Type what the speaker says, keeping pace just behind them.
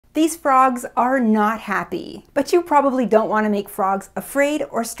These frogs are not happy, but you probably don't want to make frogs afraid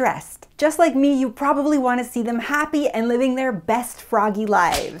or stressed. Just like me, you probably want to see them happy and living their best froggy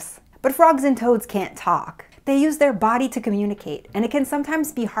lives. But frogs and toads can't talk. They use their body to communicate, and it can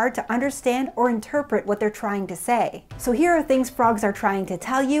sometimes be hard to understand or interpret what they're trying to say. So here are things frogs are trying to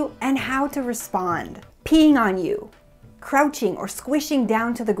tell you and how to respond. Peeing on you, crouching or squishing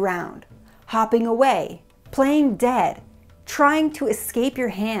down to the ground, hopping away, playing dead, trying to escape your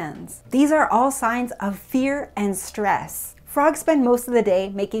hands. These are all signs of fear and stress. Frogs spend most of the day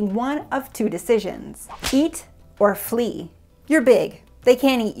making one of two decisions: eat or flee. You're big, they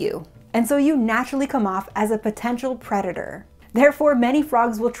can't eat you, and so you naturally come off as a potential predator. Therefore, many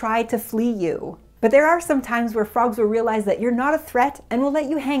frogs will try to flee you. But there are some times where frogs will realize that you're not a threat and will let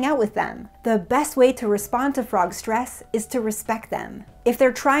you hang out with them. The best way to respond to frog stress is to respect them. If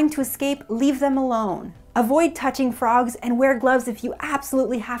they're trying to escape, leave them alone. Avoid touching frogs and wear gloves if you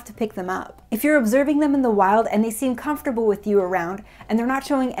absolutely have to pick them up. If you're observing them in the wild and they seem comfortable with you around and they're not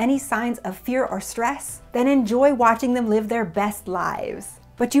showing any signs of fear or stress, then enjoy watching them live their best lives.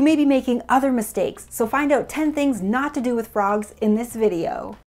 But you may be making other mistakes, so find out 10 things not to do with frogs in this video.